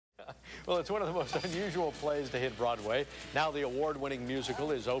Well, it's one of the most unusual plays to hit Broadway. Now the award-winning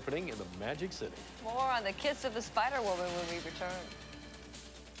musical is opening in the Magic City. More on the kiss of the Spiderwoman when we return.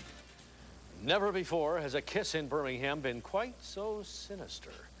 Never before has a kiss in Birmingham been quite so sinister.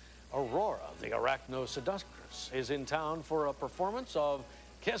 Aurora, the arachno seductress, is in town for a performance of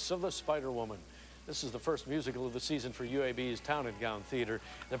Kiss of the Spiderwoman. This is the first musical of the season for UAB's Town and Gown Theater.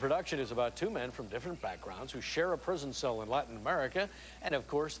 The production is about two men from different backgrounds who share a prison cell in Latin America and, of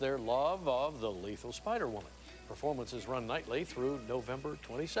course, their love of the lethal Spiderwoman. Performances run nightly through November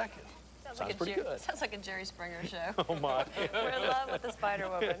 22nd. Sounds pretty good. Sounds like a Jerry Springer show. Oh, my. We're in love with the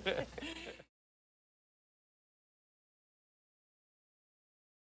Spiderwoman.